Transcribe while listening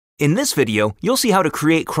In this video, you'll see how to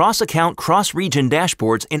create cross-account, cross-region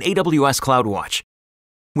dashboards in AWS CloudWatch.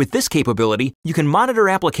 With this capability, you can monitor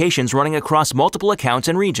applications running across multiple accounts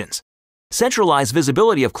and regions, centralize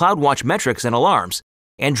visibility of CloudWatch metrics and alarms,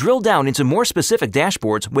 and drill down into more specific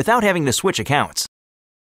dashboards without having to switch accounts.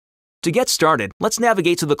 To get started, let's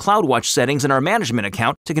navigate to the CloudWatch settings in our management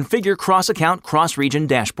account to configure cross-account, cross-region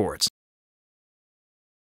dashboards.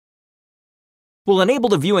 We'll enable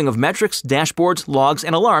the viewing of metrics, dashboards, logs,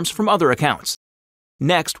 and alarms from other accounts.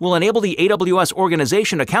 Next, we'll enable the AWS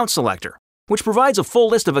Organization Account Selector, which provides a full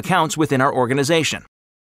list of accounts within our organization.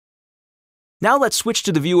 Now let's switch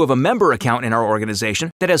to the view of a member account in our organization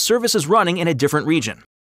that has services running in a different region.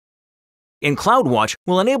 In CloudWatch,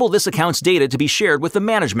 we'll enable this account's data to be shared with the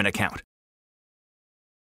management account.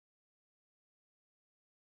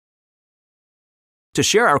 To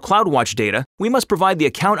share our CloudWatch data, we must provide the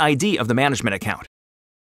account ID of the management account.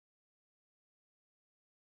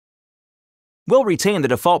 We'll retain the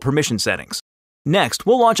default permission settings. Next,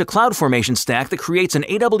 we'll launch a CloudFormation stack that creates an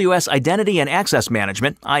AWS Identity and Access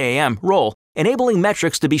Management (IAM) role, enabling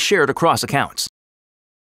metrics to be shared across accounts.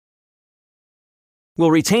 We'll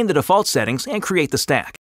retain the default settings and create the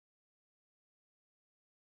stack.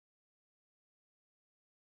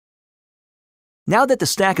 Now that the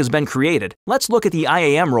stack has been created, let's look at the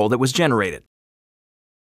IAM role that was generated.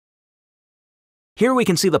 Here we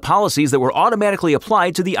can see the policies that were automatically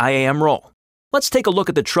applied to the IAM role. Let's take a look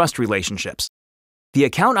at the trust relationships. The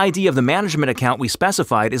account ID of the management account we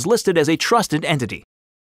specified is listed as a trusted entity.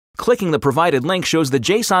 Clicking the provided link shows the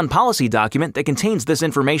JSON policy document that contains this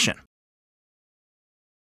information.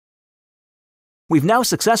 We've now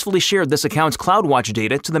successfully shared this account's CloudWatch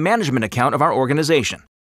data to the management account of our organization.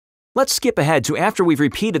 Let's skip ahead to after we've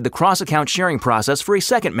repeated the cross-account sharing process for a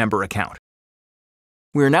second member account.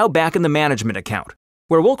 We are now back in the management account,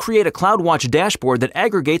 where we'll create a CloudWatch dashboard that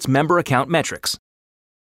aggregates member account metrics.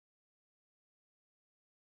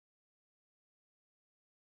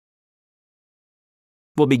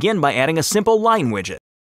 We'll begin by adding a simple line widget.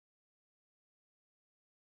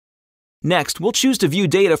 Next, we'll choose to view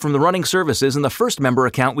data from the running services in the first member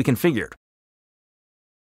account we configured.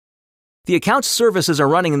 The account's services are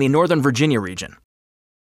running in the Northern Virginia region.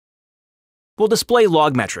 We'll display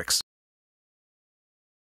log metrics.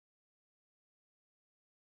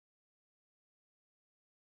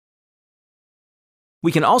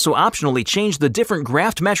 We can also optionally change the different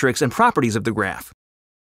graphed metrics and properties of the graph.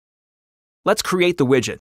 Let's create the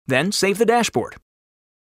widget, then save the dashboard.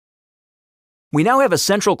 We now have a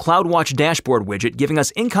central CloudWatch dashboard widget giving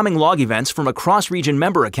us incoming log events from a cross-region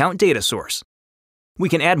member account data source. We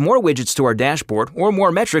can add more widgets to our dashboard or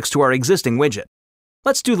more metrics to our existing widget.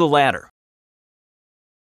 Let's do the latter.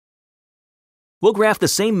 We'll graph the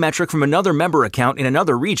same metric from another member account in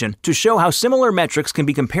another region to show how similar metrics can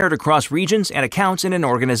be compared across regions and accounts in an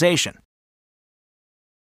organization.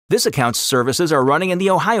 This account's services are running in the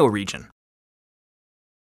Ohio region.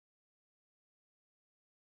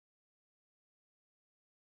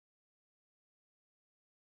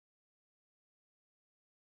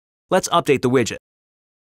 Let's update the widget.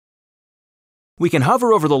 We can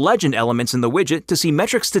hover over the legend elements in the widget to see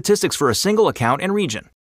metric statistics for a single account and region.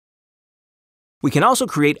 We can also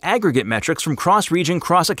create aggregate metrics from cross-region,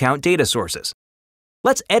 cross-account data sources.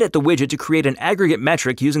 Let's edit the widget to create an aggregate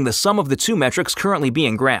metric using the sum of the two metrics currently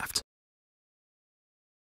being graphed.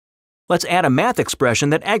 Let's add a math expression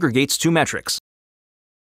that aggregates two metrics.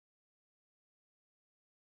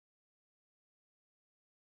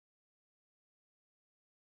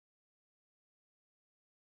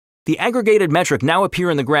 The aggregated metric now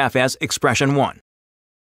appears in the graph as expression 1.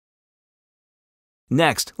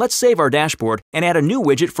 Next, let's save our dashboard and add a new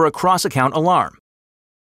widget for a cross-account alarm.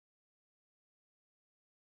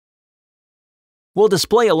 We'll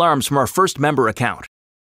display alarms from our first member account.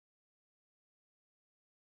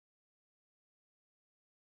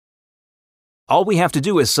 All we have to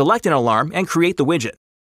do is select an alarm and create the widget.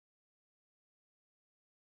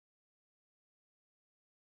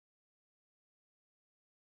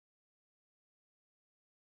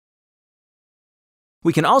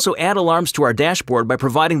 We can also add alarms to our dashboard by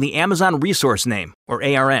providing the Amazon Resource Name, or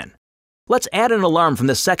ARN. Let's add an alarm from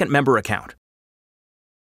the second member account.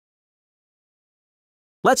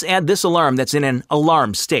 Let's add this alarm that's in an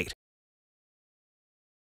alarm state.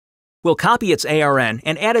 We'll copy its ARN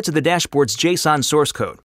and add it to the dashboard's JSON source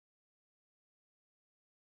code.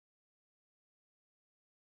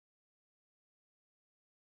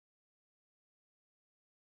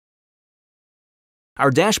 Our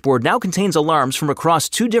dashboard now contains alarms from across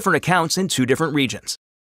two different accounts in two different regions.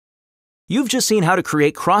 You've just seen how to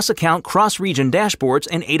create cross-account, cross-region dashboards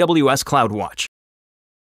in AWS CloudWatch.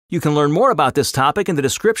 You can learn more about this topic in the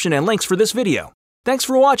description and links for this video. Thanks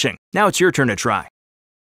for watching. Now it's your turn to try.